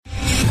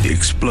The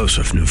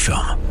explosive new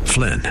film,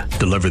 Flynn,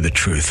 deliver the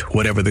truth,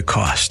 whatever the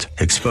cost,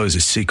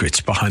 exposes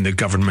secrets behind the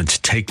government's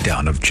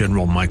takedown of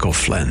General Michael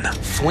Flynn.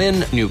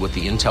 Flynn knew what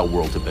the intel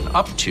world had been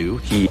up to.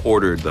 He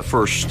ordered the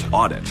first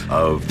audit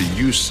of the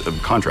use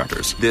of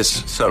contractors.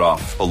 This set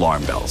off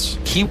alarm bells.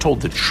 He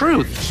told the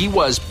truth. He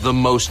was the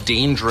most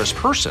dangerous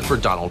person for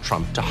Donald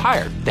Trump to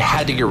hire. They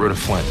had to get rid of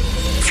Flynn.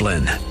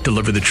 Flynn,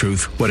 deliver the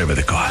truth, whatever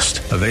the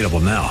cost. Available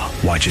now.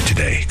 Watch it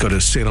today. Go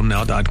to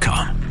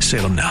salemnow.com.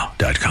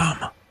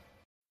 salemnow.com.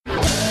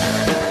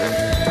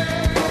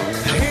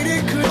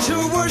 Lady, could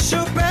you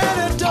worship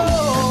and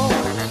adore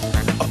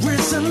a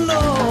risen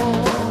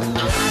Lord?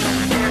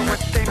 Hear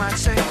what they might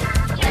say.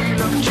 You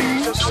love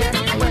Jesus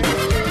anyway.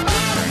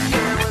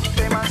 Hear what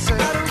they might say.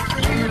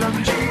 You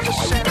love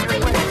Jesus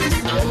anyway.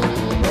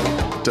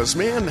 Does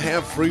man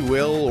have free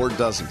will or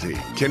doesn't he?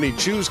 Can he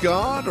choose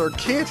God or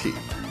can't he?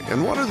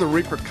 And what are the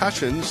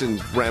repercussions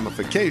and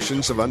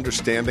ramifications of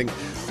understanding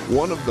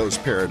one of those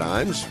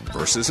paradigms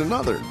versus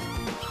another?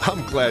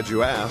 I'm glad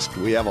you asked.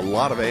 We have a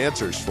lot of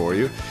answers for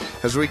you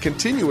as we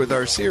continue with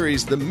our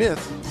series, The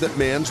Myth That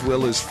Man's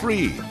Will is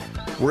Free.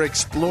 We're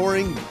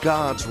exploring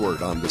God's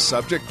Word on the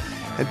subject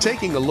and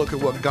taking a look at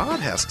what God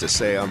has to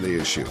say on the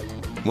issue.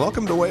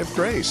 Welcome to Way of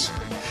Grace.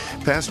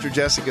 Pastor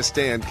Jessica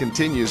Stan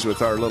continues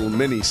with our little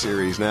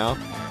mini-series now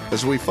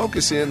as we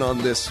focus in on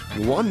this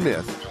one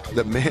myth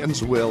that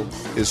man's will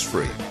is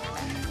free.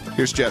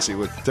 Here's Jesse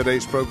with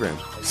today's program.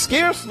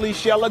 Scarcely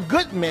shall a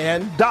good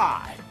man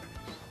die.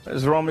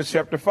 That's Romans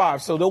chapter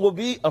 5. So there will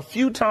be a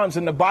few times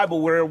in the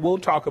Bible where we'll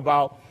talk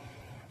about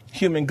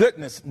human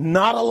goodness.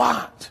 Not a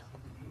lot.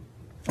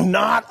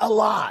 Not a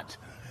lot.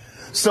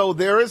 So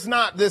there is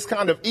not this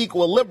kind of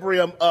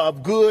equilibrium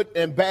of good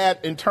and bad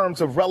in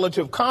terms of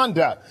relative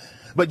conduct.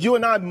 But you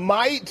and I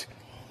might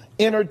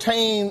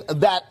entertain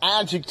that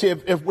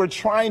adjective if we're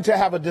trying to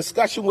have a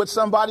discussion with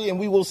somebody and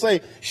we will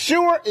say,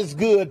 sure, it's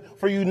good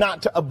for you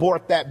not to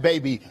abort that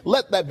baby.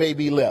 Let that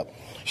baby live.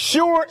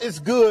 Sure, it's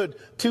good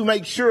to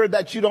make sure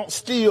that you don't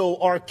steal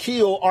or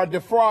kill or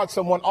defraud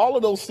someone. All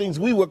of those things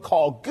we would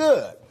call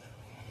good.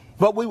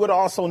 But we would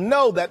also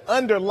know that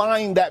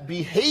underlying that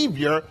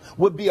behavior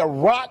would be a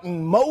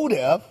rotten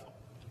motive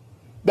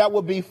that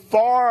would be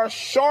far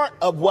short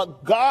of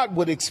what God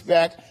would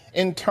expect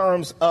in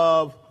terms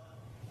of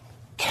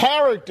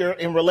character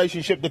in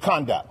relationship to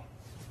conduct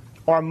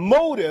or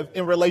motive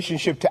in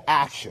relationship to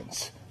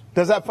actions.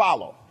 Does that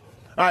follow?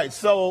 All right,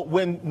 so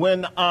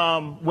when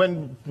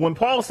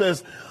Paul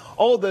says,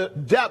 oh, the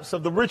depths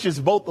of the riches,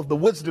 both of the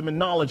wisdom and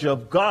knowledge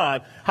of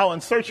God, how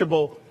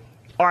unsearchable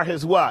are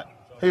his what?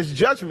 His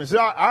judgments.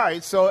 All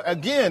right, so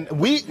again,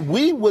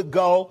 we would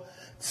go,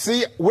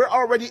 see, we're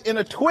already in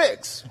a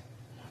twix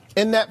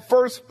in that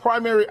first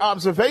primary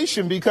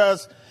observation,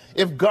 because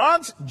if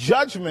God's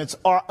judgments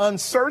are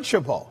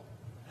unsearchable,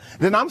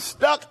 then I'm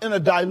stuck in a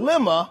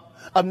dilemma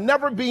of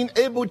never being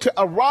able to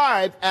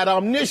arrive at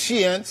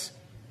omniscience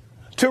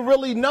to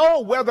really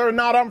know whether or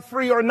not I'm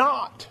free or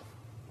not.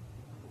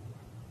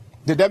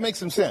 Did that make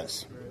some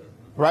sense?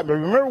 Right? But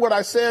remember what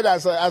I said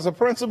as a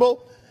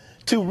principle?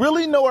 To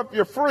really know if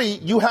you're free,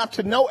 you have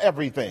to know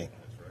everything.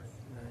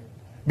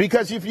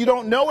 Because if you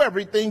don't know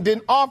everything,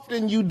 then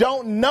often you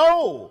don't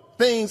know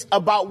things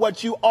about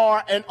what you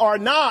are and are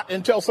not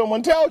until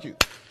someone tells you,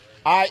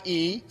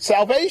 i.e.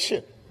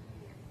 salvation.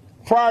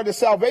 Prior to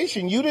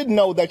salvation, you didn't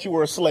know that you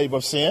were a slave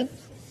of sin.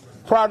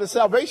 Prior to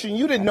salvation,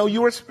 you didn't know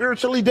you were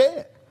spiritually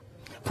dead.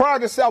 Prior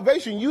to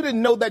salvation, you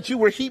didn't know that you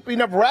were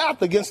heaping up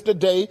wrath against the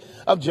day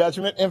of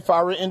judgment and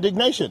fiery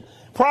indignation.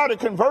 Prior to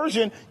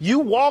conversion, you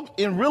walked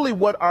in really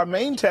what our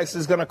main text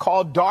is going to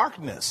call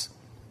darkness.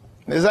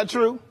 Is that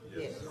true?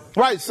 Yes.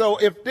 Right. So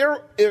if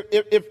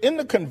in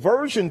the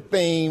conversion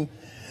theme,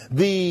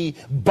 the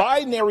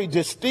binary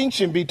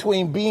distinction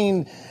between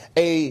being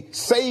a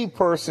saved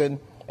person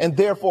and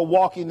therefore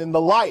walking in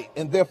the light,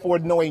 and therefore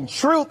knowing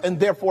truth, and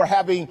therefore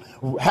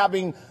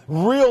having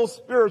real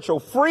spiritual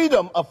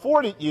freedom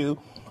afforded you,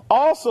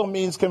 also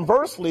means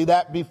conversely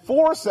that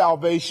before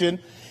salvation,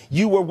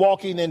 you were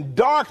walking in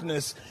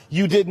darkness.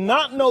 You did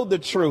not know the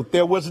truth.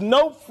 There was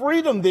no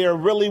freedom there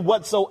really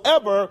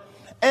whatsoever.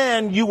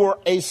 And you were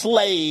a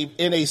slave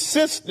in a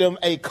system,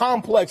 a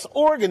complex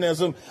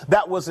organism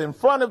that was in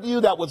front of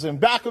you, that was in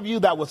back of you,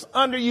 that was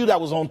under you, that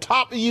was on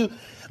top of you,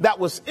 that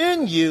was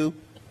in you,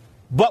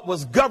 but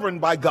was governed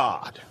by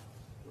God.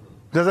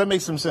 Does that make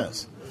some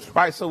sense? All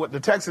right, so what the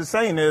text is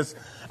saying is,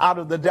 out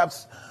of the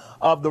depths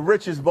of the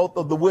riches, both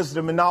of the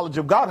wisdom and knowledge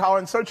of God, how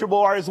unsearchable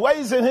are his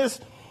ways, and his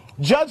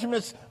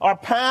judgments are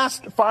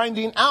past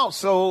finding out.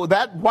 So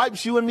that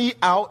wipes you and me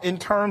out in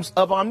terms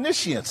of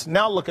omniscience.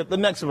 Now look at the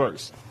next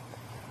verse.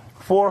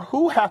 For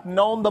who hath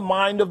known the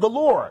mind of the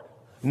Lord?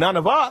 None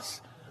of us.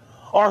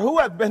 Or who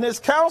hath been his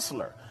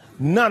counselor?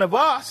 None of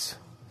us.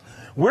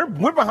 We're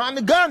behind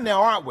the gun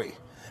now, aren't we?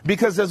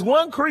 Because there's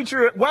one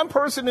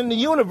person in the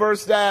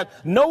universe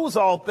that knows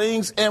all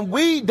things, and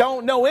we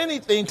don't know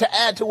anything to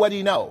add to what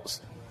he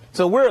knows.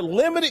 So we're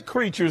limited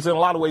creatures in a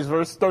lot of ways.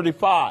 Verse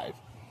 35.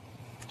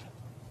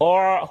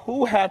 Or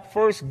who hath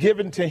first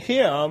given to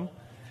him,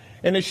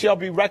 and it shall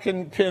be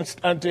recompensed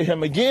unto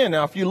him again.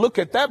 Now, if you look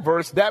at that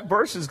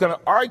verse is going to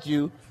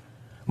argue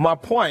my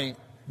point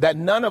that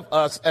none of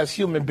us as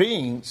human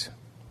beings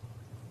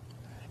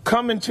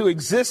come into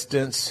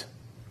existence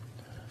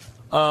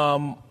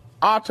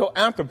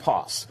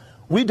autoanthropos.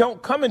 We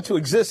don't come into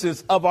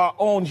existence of our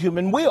own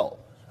human will,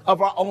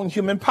 of our own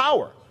human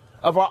power,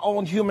 of our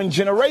own human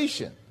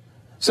generation.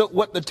 So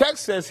what the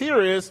text says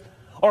here is,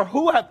 or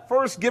who hath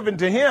first given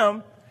to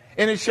him,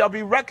 and it shall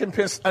be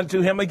recompensed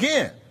unto him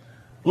again.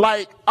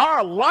 Like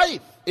our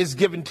life is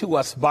given to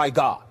us by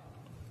God.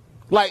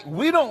 Like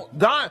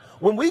God,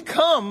 when we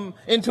come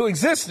into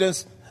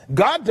existence,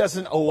 God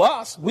doesn't owe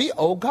us, we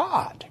owe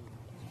God.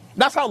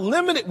 That's how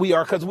limited we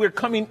are, because we're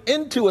coming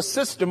into a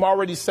system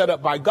already set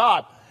up by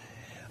God.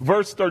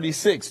 Verse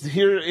 36,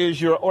 here is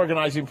your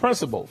organizing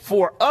principle.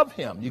 For of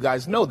him, you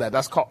guys know that,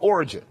 that's called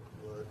origin.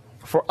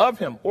 For of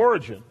him,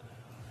 origin,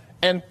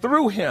 and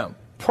through him,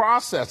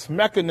 process,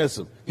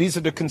 mechanism. These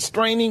are the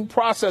constraining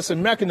process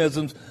and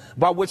mechanisms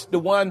by which the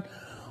one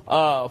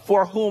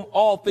for whom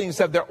all things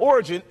have their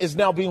origin is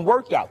now being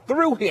worked out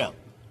through him.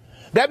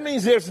 That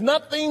means there's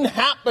nothing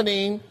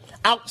happening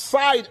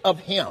outside of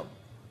him.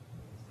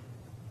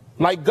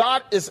 Like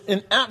God is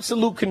in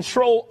absolute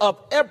control of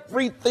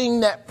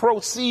everything that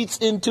proceeds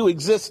into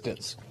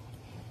existence.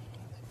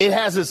 It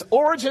has its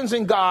origins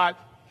in God,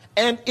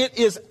 and it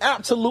is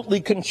absolutely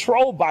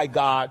controlled by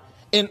God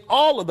in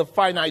all of the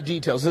finite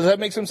details. Does that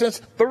make some sense?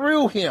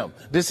 Through him.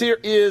 This here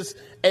is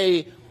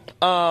the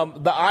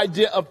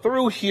idea of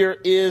through here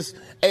is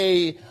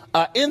a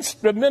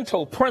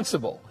instrumental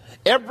principle.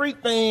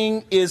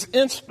 Everything is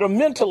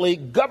instrumentally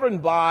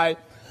governed by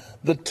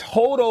the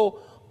total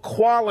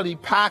quality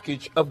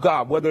package of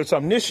God, whether it's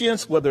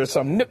omniscience, whether it's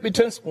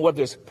omnipotence,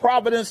 whether it's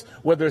providence,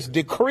 whether it's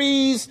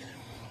decrees,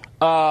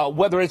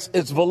 whether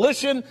it's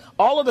volition.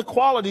 All of the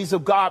qualities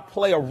of God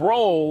play a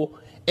role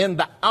in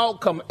the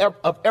outcome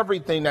of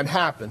everything that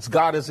happens.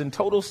 God is in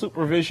total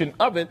supervision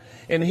of it.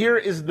 And here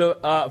is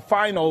the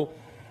final,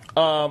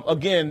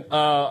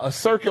 a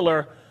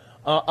circular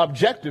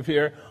objective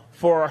here.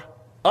 For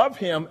of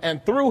him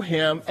and through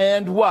him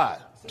and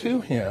what?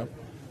 To him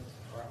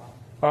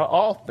are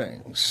all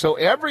things. So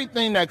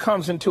everything that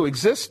comes into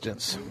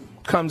existence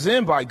comes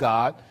in by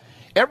God.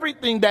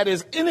 Everything that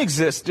is in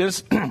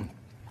existence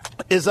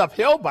is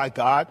upheld by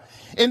God.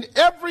 And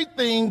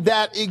everything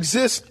that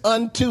exists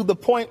unto the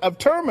point of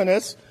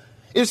terminus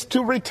is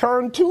to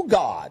return to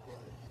God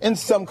in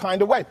some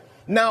kind of way.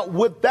 Now,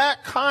 with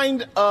that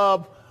kind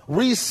of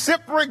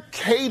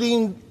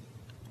reciprocating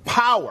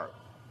power,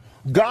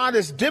 God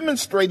is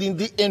demonstrating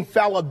the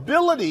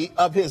infallibility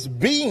of his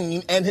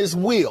being and his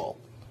will.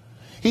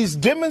 He's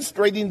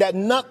demonstrating that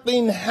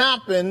nothing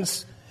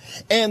happens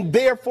and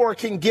therefore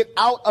can get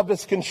out of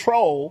his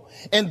control,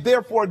 and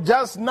therefore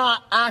does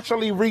not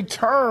actually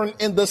return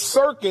in the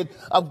circuit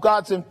of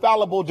God's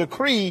infallible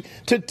decree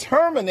to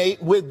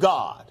terminate with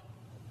God.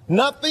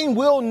 Nothing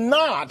will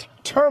not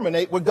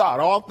terminate with God.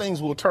 All things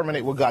will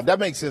terminate with God. That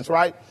makes sense,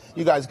 right?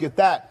 You guys get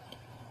that?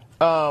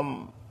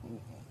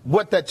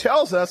 What that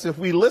tells us, if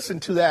we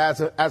listen to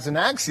that as an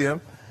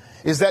axiom,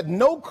 is that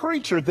no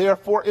creature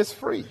therefore is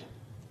free.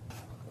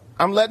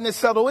 I'm letting it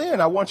settle in.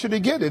 I want you to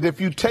get it.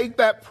 If you take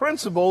that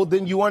principle,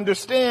 then you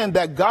understand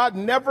that God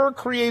never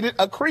created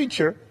a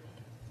creature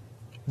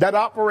that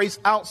operates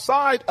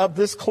outside of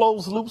this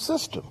closed loop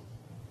system.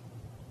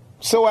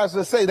 So as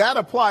I say, that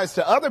applies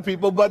to other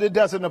people, but it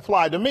doesn't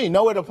apply to me.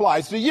 No, it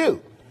applies to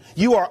you.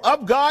 You are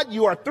of God,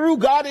 you are through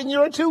God, and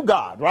you're to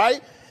God,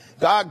 right?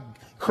 God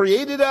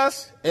created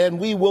us, and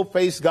we will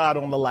face God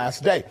on the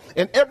last day.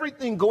 And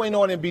everything going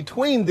on in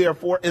between,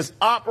 therefore, is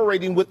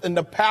operating within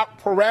the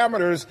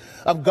parameters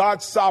of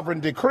God's sovereign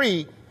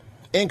decree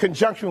in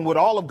conjunction with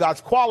all of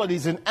God's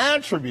qualities and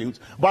attributes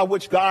by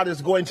which God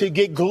is going to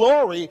get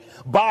glory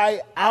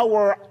by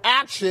our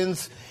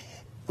actions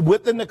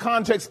within the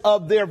context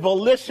of their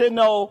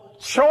volitional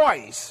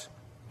choice,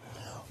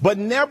 but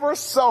never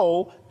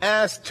so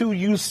as to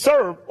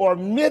usurp or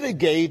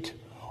mitigate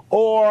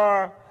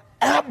or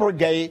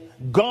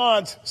abrogate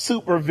God's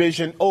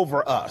supervision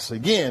over us.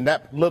 Again,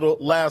 that little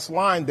last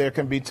line there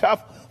can be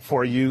tough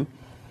for you,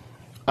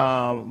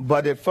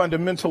 but it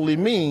fundamentally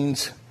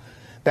means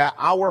that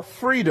our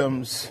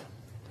freedoms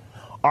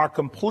are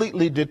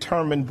completely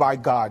determined by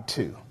God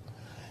too.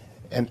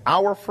 And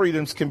our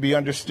freedoms can be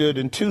understood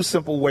in two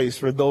simple ways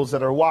for those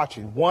that are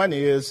watching. One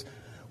is,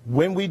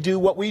 when we do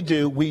what we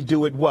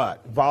do it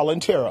what?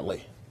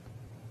 Voluntarily.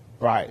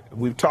 Right.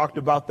 We've talked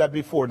about that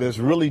before. There's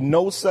really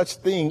no such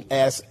thing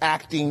as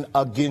acting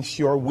against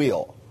your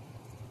will.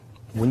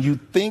 When you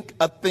think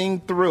a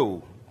thing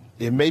through,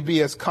 it may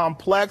be as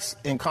complex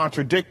and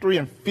contradictory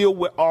and filled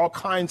with all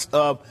kinds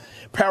of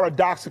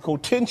paradoxical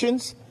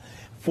tensions.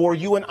 For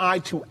you and I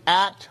to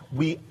act,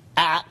 we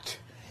act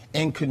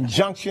in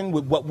conjunction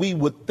with what we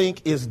would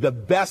think is the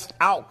best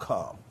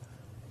outcome.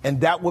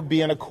 And that would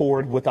be in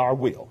accord with our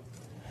will.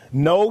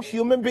 No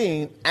human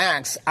being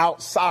acts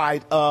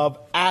outside of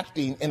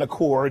acting in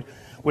accord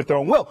with their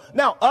own will.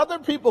 Now, other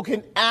people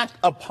can act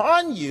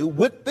upon you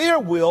with their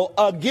will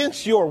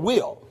against your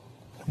will.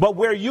 But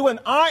where you and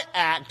I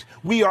act,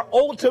 we are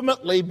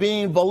ultimately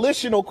being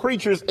volitional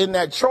creatures in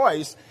that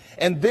choice,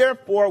 and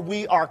therefore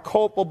we are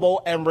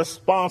culpable and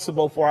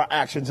responsible for our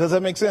actions. Does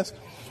that make sense?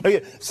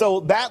 Okay,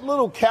 so that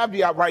little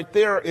caveat right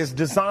there is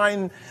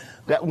designed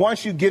that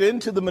once you get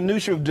into the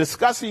minutiae of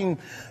discussing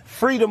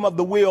freedom of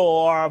the will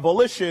or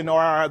volition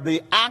or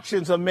the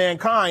actions of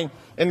mankind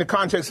in the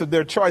context of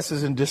their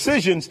choices and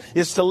decisions,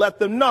 is to let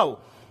them know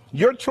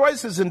your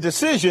choices and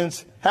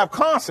decisions have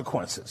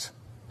consequences.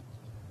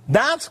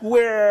 That's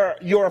where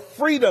your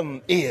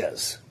freedom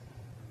is.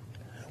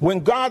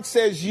 When God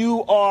says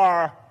you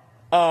are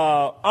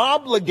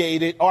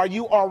obligated or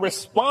you are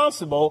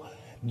responsible,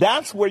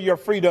 that's where your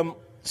freedom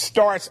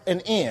starts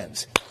and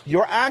ends.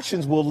 Your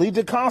actions will lead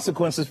to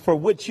consequences for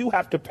which you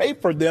have to pay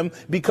for them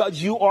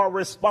because you are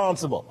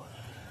responsible.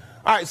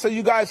 All right, so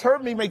you guys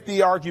heard me make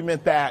the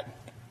argument that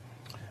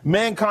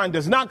mankind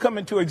does not come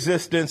into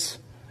existence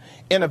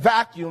in a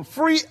vacuum,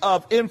 free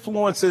of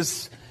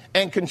influences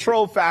and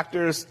control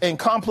factors and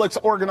complex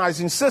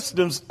organizing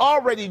systems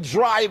already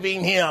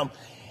driving him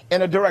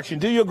in a direction.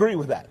 Do you agree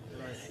with that?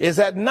 Right. Is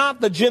that not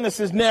the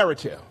Genesis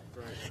narrative?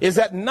 Right. Is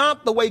that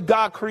not the way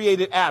God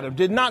created Adam?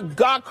 Did not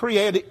God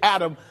create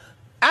Adam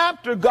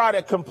after God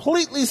had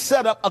completely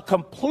set up a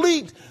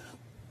complete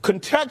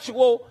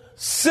contextual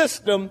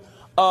system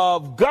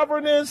of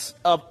governance,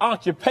 of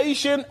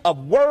occupation,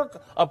 of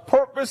work, of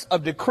purpose,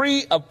 of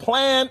decree, of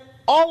plan?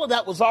 All of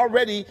that was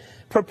already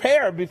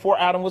prepared before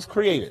Adam was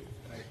created.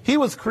 He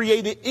was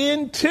created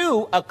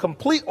into a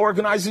complete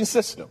organizing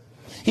system.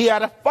 He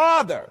had a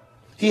father.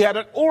 He had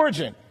an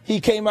origin.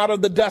 He came out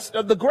of the dust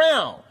of the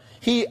ground.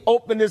 He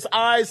opened his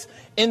eyes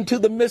into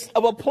the midst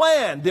of a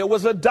plan. There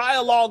was a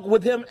dialogue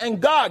with him and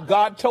God.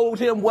 God told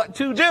him what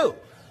to do.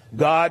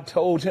 God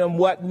told him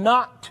what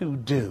not to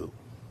do.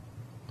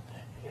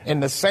 In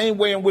the same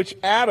way in which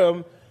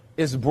Adam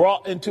is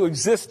brought into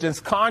existence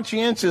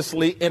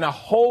conscientiously in a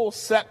whole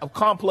set of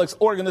complex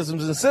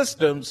organisms and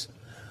systems,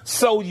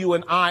 so you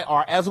and I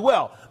are as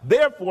well.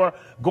 Therefore,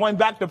 going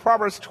back to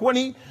Proverbs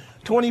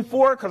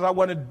 20:24, because I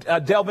want to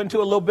delve into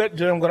a little bit,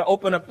 then I'm going to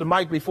open up the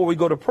mic before we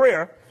go to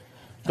prayer,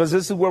 because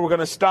this is where we're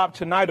going to stop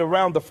tonight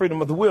around the freedom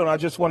of the will, and I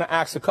just want to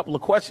ask a couple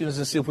of questions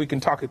and see if we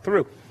can talk it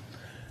through.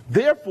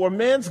 Therefore,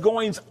 man's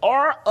goings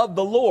are of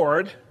the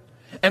Lord,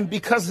 and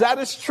because that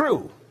is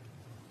true,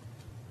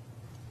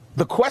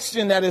 the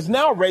question that is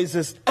now raised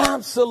is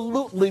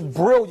absolutely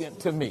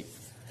brilliant to me.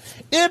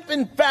 If,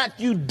 in fact,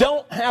 you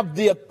don't have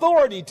the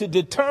authority to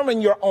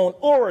determine your own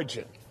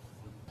origin,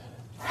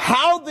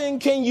 how then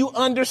can you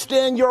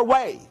understand your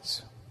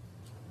ways?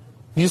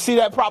 You see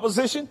that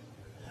proposition?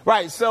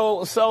 Right,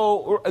 so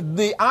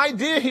the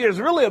idea here is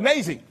really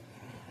amazing.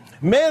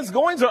 Man's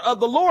goings are of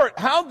the Lord.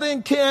 How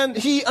then can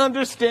he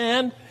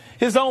understand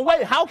his own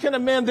way? How can a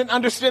man then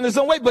understand his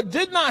own way? But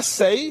didn't I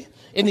say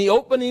in the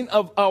opening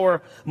of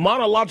our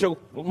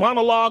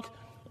monologue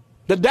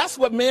that that's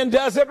what man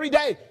does every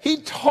day? He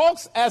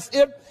talks as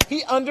if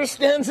he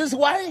understands his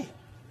way.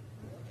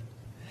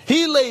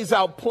 He lays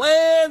out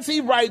plans.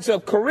 He writes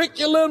up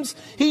curriculums.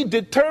 He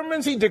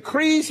determines, he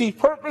decrees, he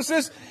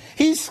purposes.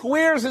 He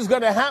swears it's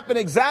going to happen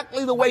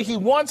exactly the way he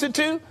wants it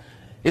to.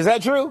 Is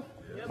that true?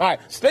 Yep. All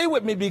right, stay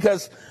with me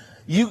because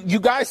you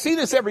guys see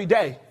this every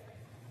day.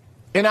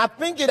 And I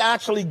think it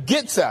actually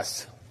gets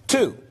us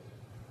too.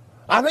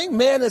 I think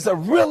man is a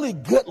really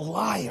good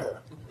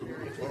liar.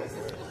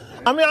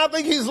 I mean, I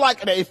think he's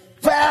like a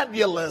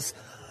fabulous,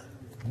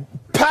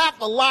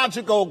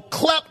 pathological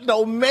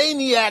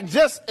kleptomaniac,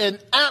 just an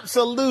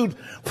absolute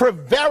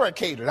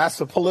prevaricator. That's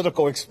the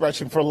political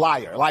expression for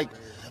liar. Like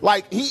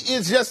he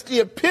is just the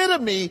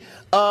epitome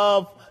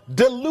of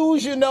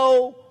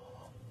delusional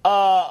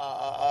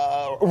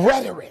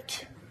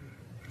rhetoric.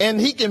 And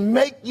he can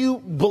make you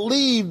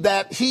believe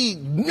that he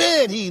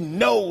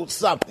knows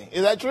something.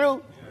 Is that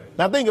true?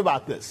 Now think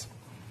about this.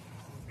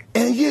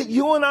 And yet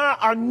you and I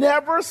are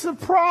never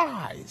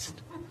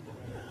surprised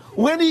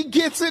when he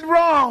gets it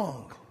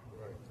wrong.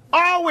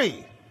 Are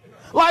we?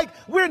 Like,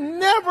 we're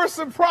never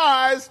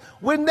surprised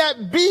when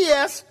that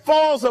BS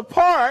falls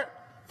apart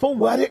for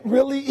what it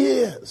really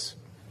is.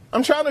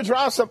 I'm trying to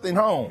drive something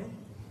home.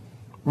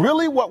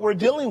 Really what we're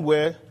dealing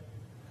with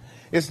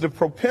is the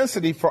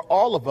propensity for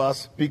all of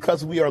us,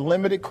 because we are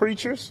limited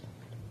creatures,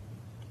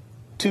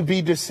 to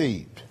be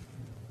deceived.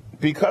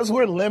 Because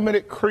we're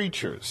limited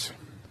creatures,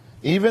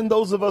 even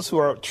those of us who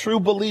are true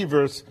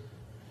believers,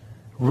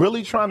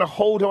 really trying to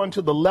hold on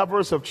to the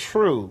levers of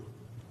truth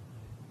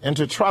and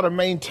to try to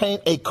maintain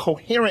a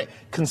coherent,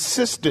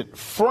 consistent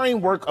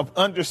framework of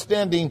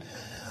understanding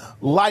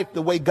life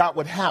the way God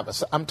would have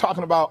us. I'm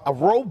talking about a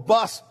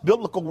robust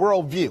biblical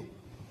worldview.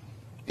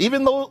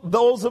 Even though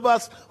those of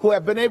us who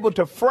have been able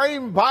to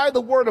frame by the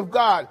word of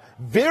God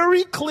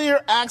very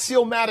clear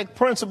axiomatic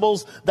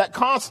principles that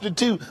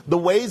constitute the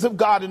ways of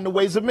God and the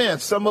ways of men.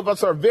 Some of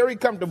us are very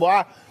comfortable.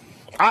 I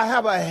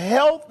have a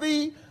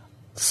healthy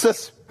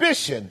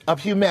suspicion of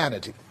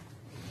humanity.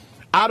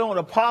 I don't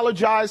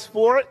apologize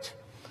for it.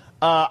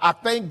 I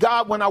thank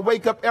God when I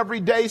wake up every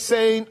day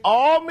saying,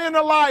 all men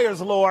are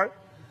liars, Lord.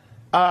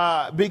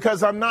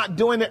 because I'm not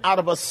doing it out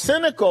of a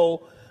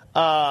cynical,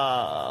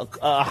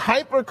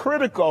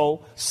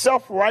 hypercritical,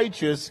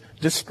 self-righteous,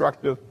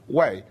 destructive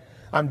way.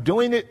 I'm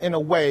doing it in a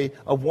way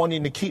of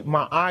wanting to keep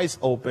my eyes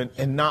open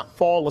and not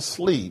fall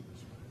asleep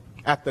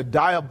at the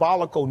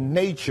diabolical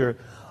nature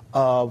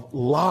of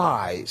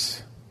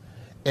lies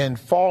and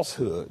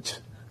falsehoods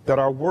that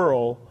our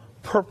world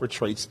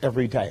perpetrates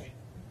every day.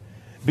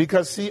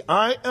 Because, see,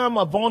 I am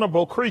a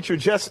vulnerable creature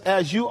just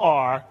as you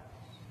are,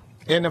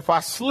 and if I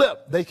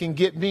slip, they can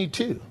get me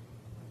too.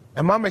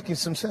 Am I making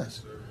some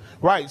sense?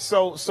 Right.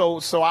 So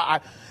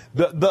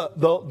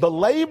the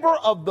labor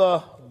of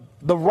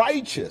the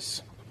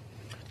righteous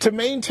to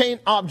maintain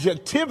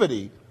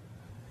objectivity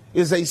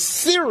is a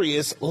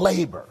serious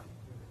labor.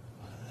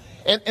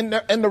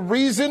 And the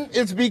reason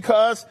is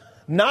because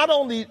not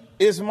only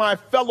is my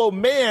fellow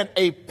man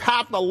a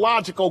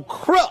pathological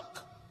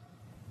crook,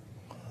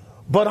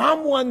 but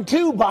I'm one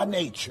too by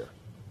nature.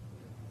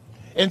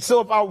 And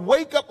so if I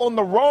wake up on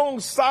the wrong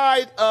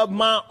side of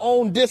my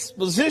own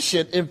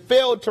disposition and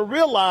fail to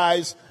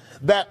realize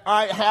that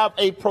I have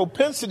a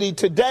propensity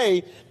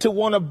today to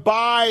want to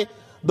buy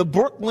the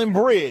Brooklyn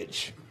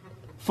Bridge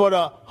for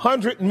the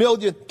 100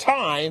 millionth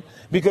time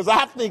because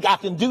I think I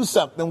can do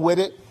something with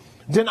it,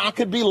 then I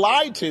could be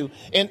lied to.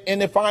 And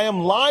if I am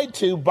lied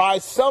to by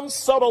some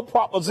subtle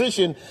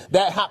proposition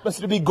that happens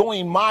to be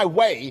going my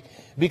way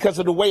because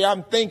of the way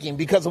I'm thinking,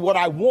 because of what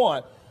I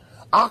want,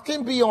 I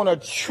can be on a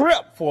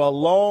trip for a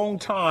long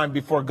time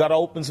before God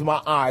opens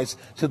my eyes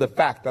to the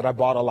fact that I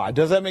bought a lie.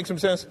 Does that make some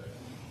sense?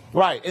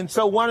 Right. And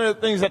so one of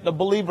the things that the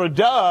believer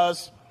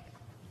does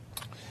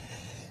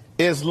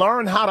is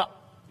learn how to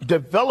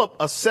develop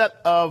a set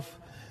of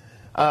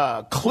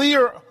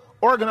clear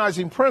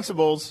organizing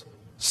principles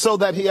so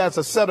that he has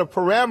a set of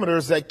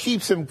parameters that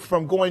keeps him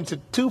from going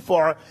too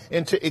far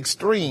into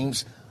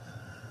extremes,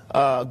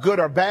 good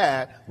or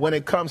bad, when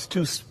it comes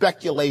to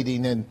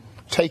speculating and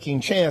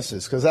taking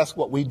chances, because that's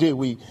what we do.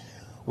 We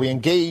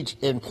engage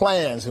in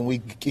plans and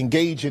we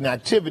engage in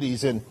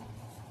activities, and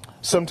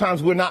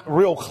sometimes we're not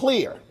real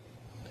clear,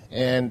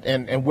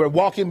 and we're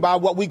walking by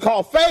what we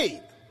call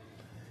faith,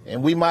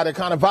 and we might have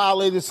kind of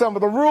violated some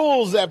of the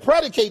rules that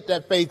predicate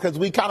that faith because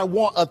we kind of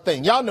want a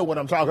thing. Y'all know what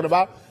I'm talking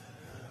about,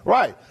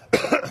 right?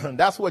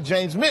 That's what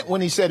James meant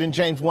when he said in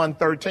James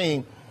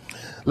 1:13,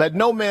 let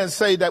no man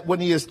say that when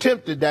he is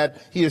tempted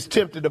that he is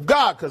tempted of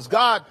God, because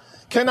God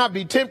cannot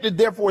be tempted,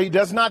 therefore he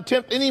does not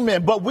tempt any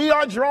man, but we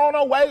are drawn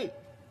away.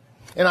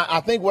 And I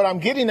think what I'm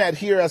getting at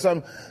here as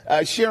I'm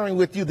sharing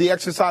with you the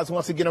exercise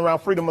once again around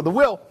freedom of the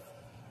will,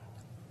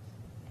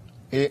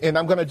 and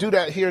I'm going to do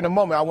that here in a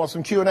moment. I want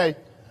some Q&A.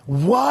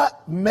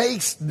 What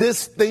makes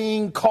this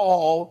thing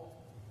called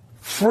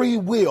free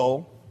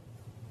will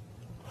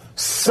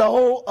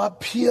so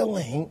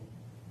appealing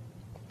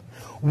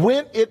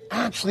when it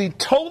actually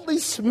totally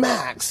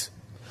smacks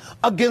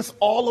against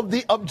all of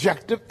the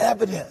objective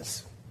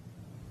evidence?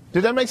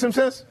 Did that make some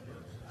sense?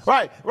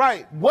 Right.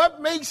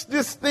 What makes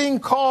this thing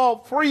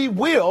called free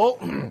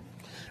will,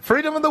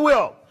 freedom of the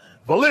will,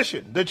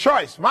 volition, the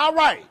choice, my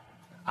right.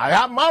 I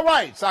have my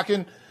rights. I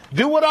can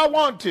do what I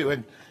want to,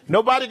 and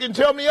nobody can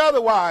tell me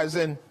otherwise,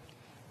 and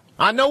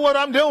I know what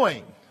I'm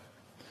doing.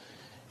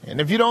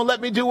 And if you don't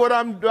let me do what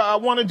I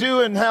want to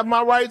do and have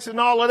my rights and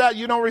all of that,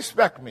 you don't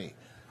respect me.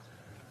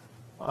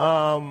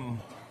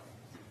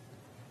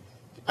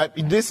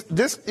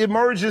 This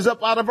emerges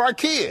up out of our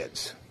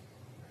kids.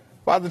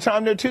 By the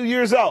time they're 2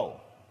 years old,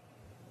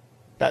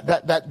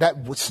 that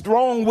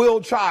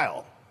strong-willed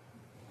child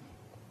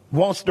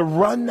wants to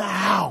run the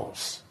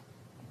house,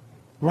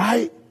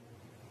 right?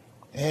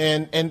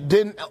 And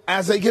then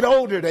as they get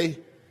older,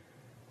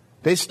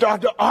 they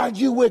start to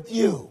argue with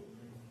you,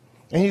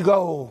 and you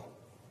go,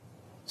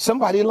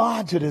 somebody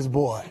lied to this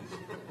boy.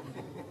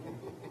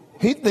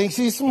 He thinks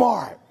he's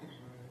smart.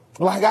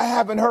 Like, I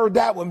haven't heard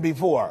that one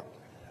before.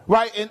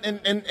 Right?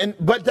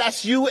 But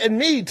that's you and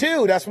me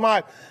too. That's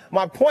my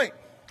point.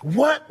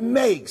 What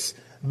makes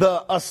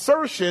the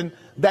assertion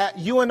that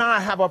you and I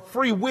have a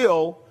free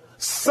will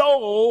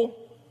so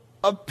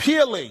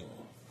appealing?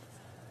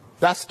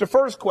 That's the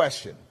first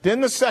question.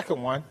 Then the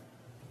second one,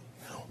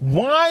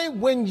 why,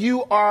 when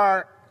you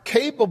are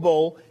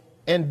capable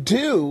and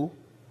do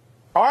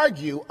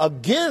argue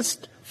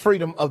against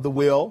freedom of the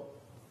will,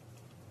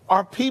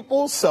 are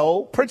people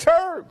so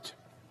perturbed?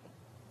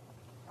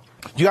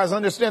 Do you guys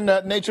understand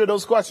the nature of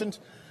those questions?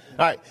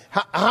 All right.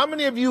 How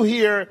many of you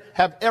here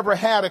have ever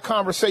had a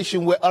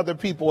conversation with other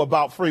people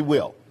about free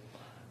will?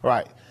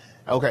 Right.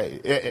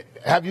 Okay.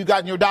 Have you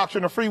gotten your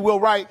doctrine of free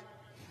will right?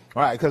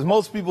 All right. Because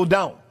most people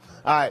don't.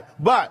 All right.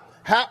 But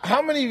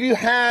how many of you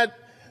had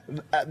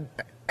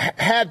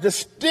the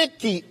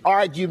sticky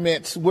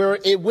arguments where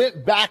it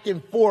went back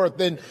and forth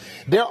and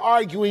they're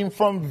arguing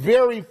from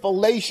very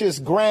fallacious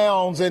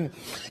grounds, and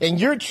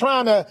you're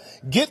trying to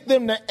get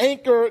them to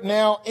anchor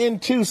now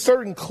into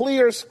certain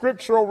clear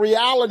scriptural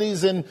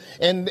realities, and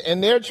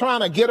they're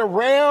trying to get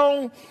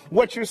around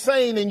what you're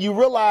saying, and you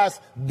realize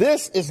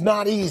this is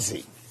not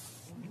easy.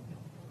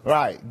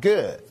 Right.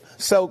 Good.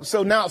 So I'm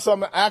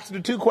going to ask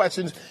the two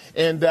questions,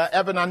 and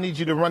Evan, I need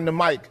you to run the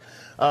mic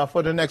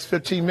for the next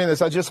 15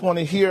 minutes. I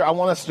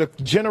want us to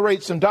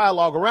generate some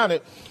dialogue around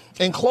it.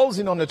 In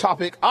closing on the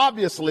topic,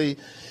 obviously,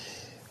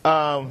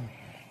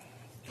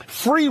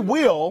 free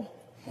will,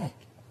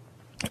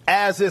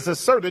 as is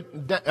asserted,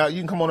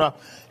 you can come on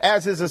up,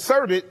 as is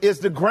asserted, is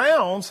the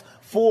grounds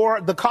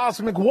for the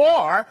cosmic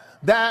war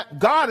that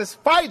God is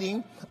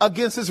fighting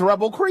against his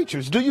rebel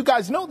creatures. Do you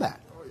guys know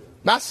that?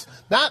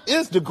 That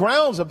is the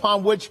grounds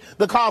upon which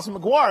the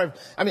cosmic war.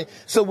 I mean,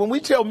 so when we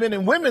tell men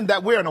and women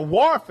that we're in a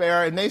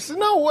warfare, and they say,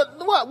 no,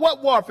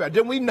 what warfare?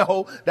 Then we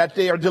know that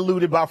they are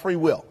deluded by free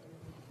will.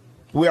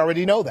 We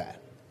already know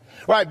that.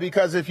 Right,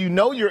 because if you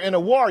know you're in a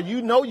war,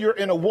 you know you're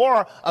in a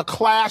war, a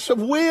clash of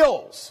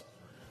wills.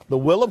 The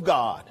will of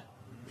God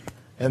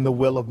and the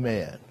will of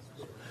man.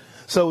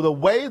 So the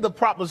way the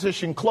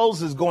proposition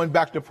closes, going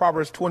back to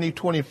Proverbs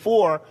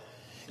 20:24,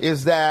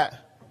 is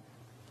that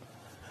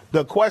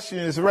the question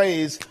is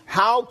raised,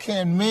 how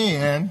can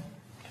man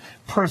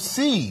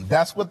perceive?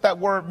 That's what that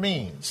word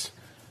means.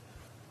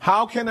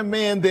 How can a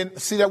man then,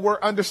 see that word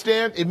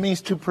understand? It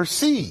means to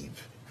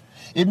perceive.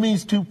 It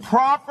means to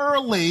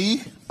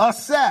properly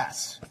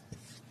assess.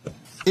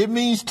 It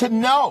means to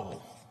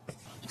know,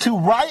 to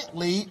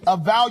rightly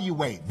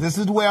evaluate. This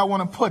is the way I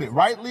want to put it,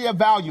 rightly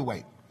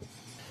evaluate.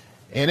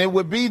 And it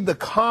would be the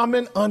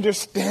common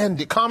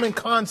understanding, common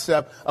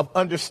concept of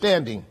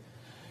understanding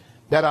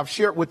that I've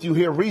shared with you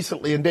here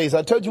recently in days.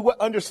 I told you what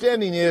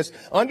understanding is.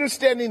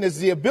 Understanding is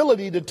the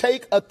ability to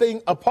take a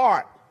thing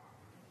apart,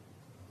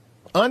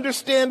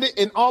 understand it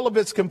in all of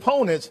its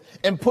components,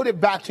 and put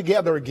it back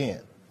together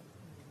again.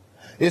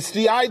 It's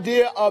the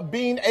idea of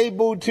being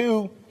able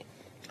to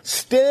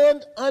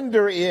stand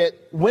under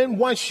it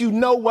once you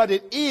know what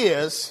it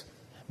is,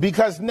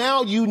 because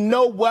now you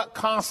know what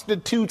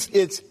constitutes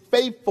its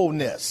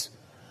faithfulness.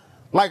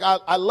 Like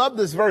I love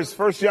this verse,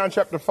 1 John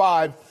chapter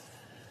 5,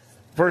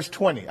 verse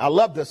 20. I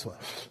love this one.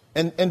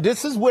 And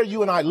this is where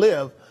you and I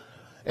live.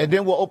 And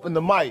then we'll open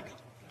the mic.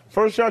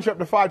 1 John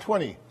chapter 5,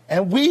 20.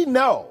 And we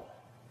know,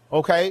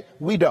 okay,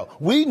 we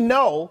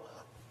know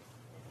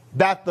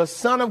that the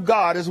Son of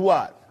God is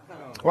what?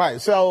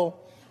 Right. So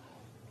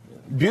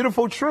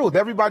beautiful truth.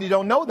 Everybody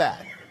don't know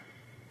that.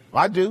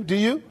 I do. Do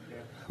you?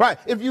 Right.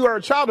 If you are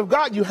a child of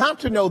God, you have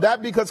to know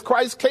that, because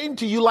Christ came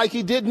to you like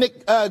he did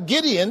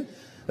Gideon.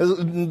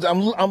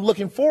 I'm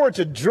looking forward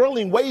to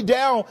drilling way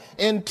down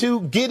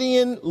into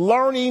Gideon,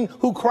 learning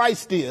who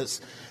Christ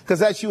is, because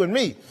that's you and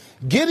me.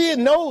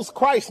 Gideon knows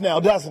Christ now,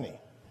 doesn't he?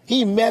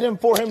 He met him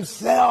for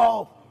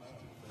himself.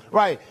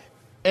 Right.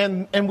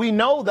 And we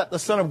know that the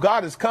Son of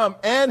God has come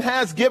and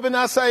has given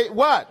us a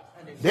what?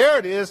 There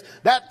it is.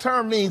 That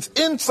term means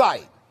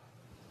insight.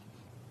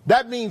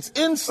 That means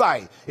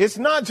insight. It's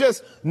not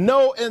just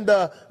know in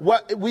the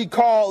what we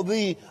call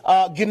the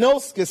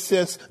gnosis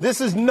sense.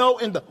 This is know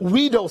in the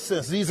wedo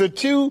sense. These are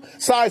two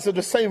sides of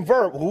the same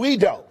verb,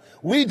 wedo.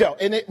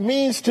 And it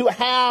means to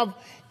have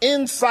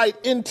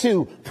insight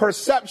into,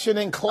 perception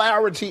and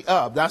clarity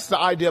of. That's the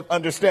idea of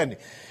understanding.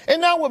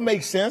 And that would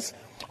make sense.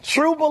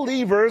 True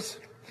believers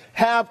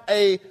have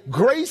a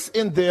grace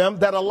in them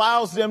that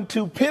allows them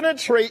to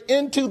penetrate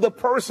into the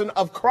person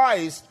of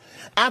Christ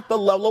at the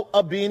level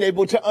of being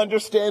able to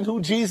understand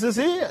who Jesus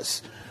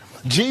is.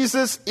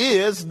 Jesus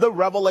is the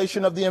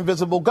revelation of the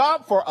invisible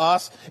God for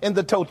us in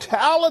the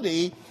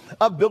totality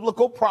of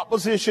biblical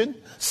proposition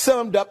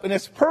summed up in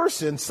his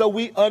person. So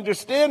we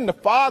understand the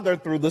Father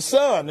through the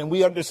Son, and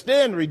we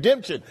understand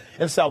redemption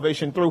and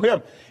salvation through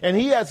him. And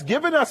he has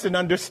given us an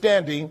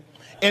understanding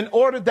in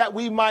order that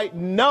we might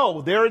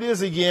know, there it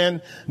is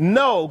again,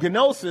 know,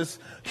 gnosis,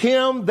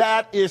 him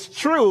that is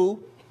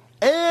true,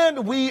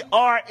 and we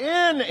are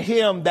in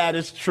him that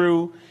is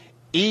true,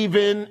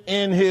 even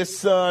in his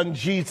Son,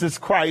 Jesus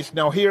Christ.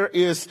 Now here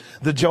is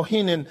the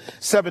Johannine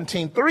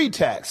 17:3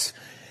 text.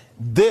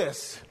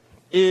 This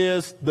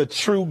is the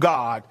true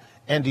God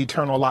and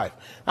eternal life.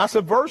 That's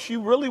a verse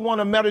you really want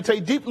to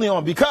meditate deeply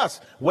on,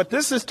 because what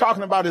this is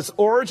talking about is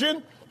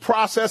origin,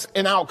 process,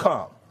 and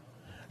outcome.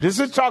 This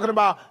is talking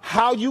about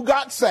how you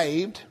got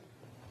saved,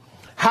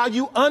 how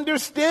you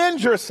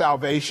understand your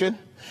salvation,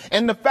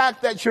 and the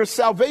fact that your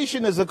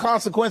salvation is a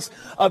consequence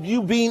of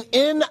you being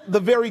in the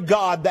very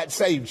God that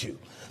saved you.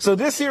 So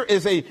this here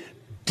is a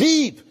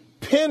deep,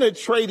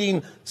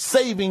 penetrating,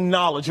 saving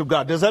knowledge of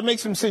God. Does that make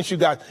some sense, you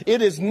guys?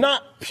 It is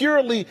not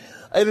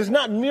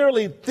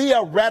merely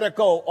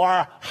theoretical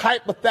or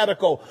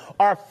hypothetical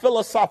or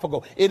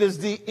philosophical. It is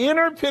the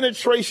inner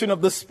penetration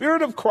of the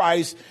Spirit of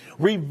Christ,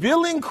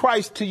 revealing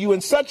Christ to you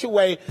in such a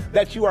way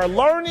that you are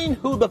learning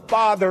who the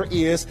Father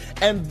is.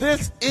 And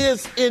this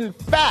is, in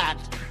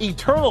fact,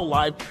 eternal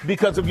life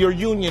because of your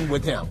union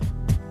with him.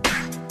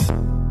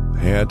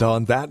 And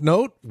on that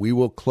note, we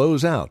will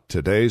close out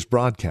today's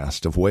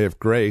broadcast of Way of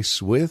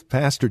Grace with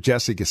Pastor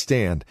Jesse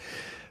Gistand,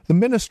 the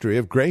ministry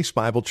of Grace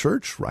Bible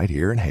Church right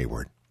here in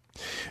Hayward.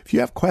 If you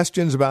have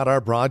questions about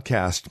our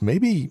broadcast,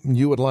 maybe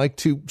you would like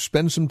to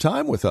spend some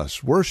time with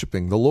us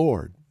worshiping the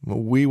Lord,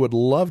 We would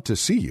love to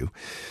see you.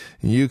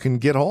 You can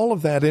get all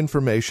of that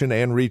information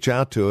and reach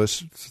out to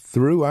us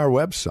through our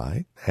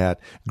website at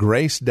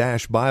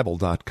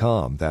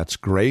grace-bible.com. That's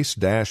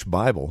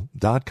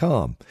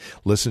grace-bible.com.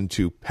 Listen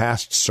to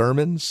past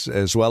sermons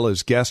as well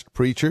as guest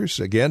preachers,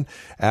 again,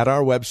 at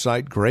our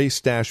website,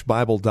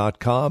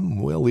 grace-bible.com.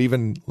 We'll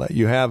even let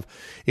you have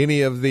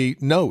any of the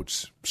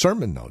notes,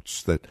 sermon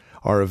notes, that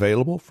are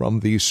available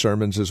from these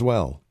sermons as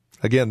well.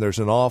 Again, there's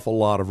an awful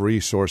lot of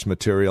resource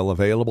material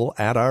available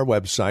at our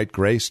website,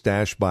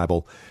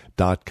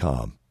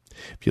 grace-bible.com.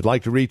 If you'd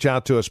like to reach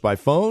out to us by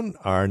phone,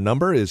 our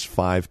number is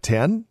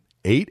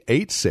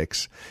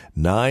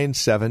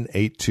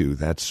 510-886-9782.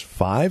 That's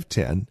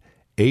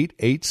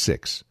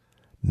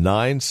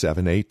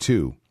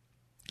 510-886-9782.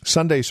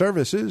 Sunday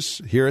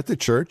services here at the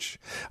church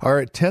are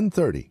at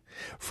 10:30.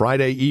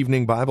 Friday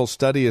evening Bible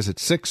study is at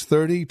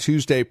 6:30.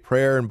 Tuesday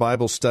prayer and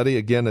Bible study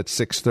again at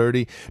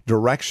 6:30.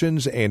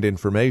 Directions and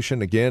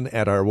information again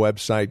at our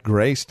website,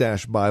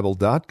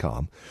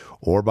 grace-bible.com,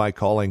 or by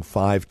calling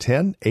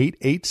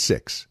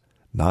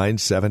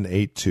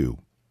 510-886-9782.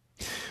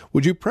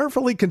 Would you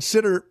prayerfully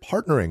consider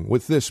partnering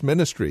with this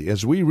ministry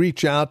as we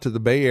reach out to the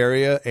Bay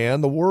Area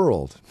and the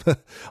world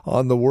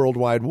on the World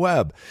Wide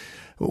Web?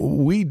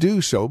 We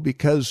do so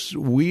because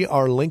we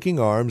are linking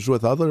arms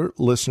with other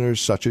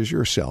listeners such as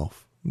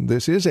yourself.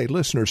 This is a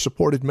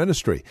listener-supported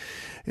ministry.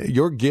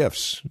 Your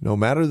gifts, no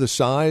matter the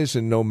size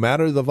and no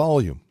matter the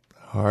volume,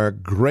 are a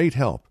great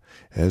help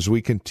as we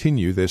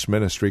continue this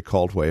ministry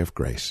called Way of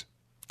Grace.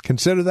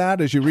 Consider that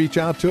as you reach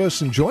out to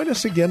us, and join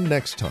us again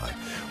next time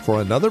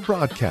for another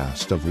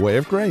broadcast of Way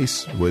of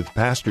Grace with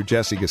Pastor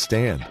Jesse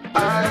Gistand.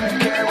 I don't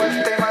care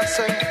what they might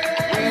say,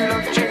 we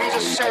love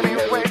Jesus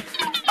anyway.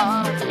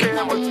 I don't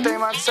care what they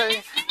might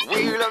say,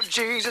 we love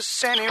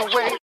Jesus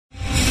anyway.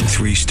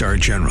 3-star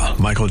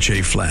General Michael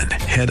J. Flynn,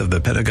 head of the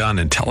Pentagon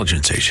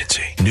Intelligence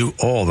Agency, knew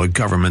all the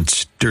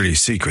government's dirty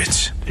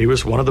secrets. He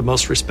was one of the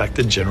most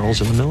respected generals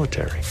in the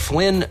military.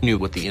 Flynn knew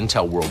what the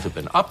intel world had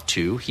been up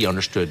to. He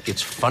understood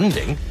its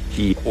funding.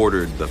 He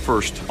ordered the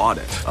first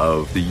audit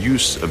of the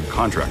use of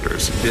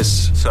contractors.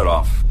 This set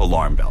off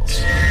alarm bells.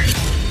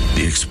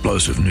 The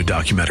explosive new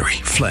documentary,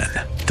 Flynn,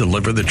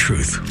 Deliver the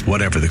Truth,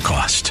 Whatever the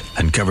Cost,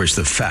 uncovers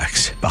the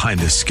facts behind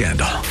this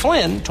scandal.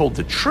 Flynn told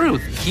the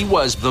truth. He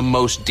was the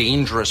most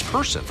dangerous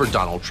person for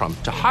Donald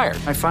Trump to hire.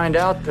 I find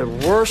out the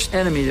worst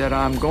enemy that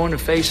I'm going to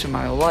face in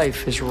my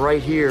life is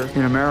right here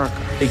in America.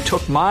 They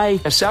took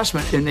my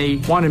assessment and they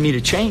wanted me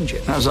to change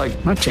it. And I was like,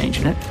 I'm not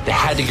changing it. They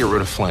had to get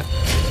rid of Flynn.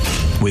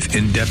 With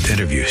in-depth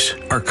interviews,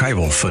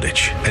 archival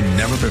footage, and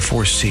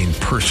never-before-seen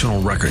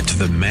personal records of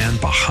the man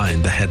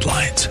behind the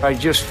headlines. I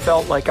just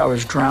felt like I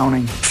was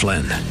drowning.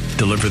 Flynn,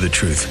 Deliver the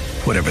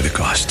Truth, Whatever the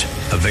Cost.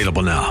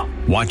 Available now.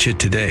 Watch it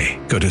today.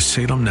 Go to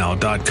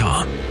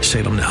salemnow.com.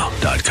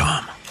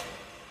 salemnow.com.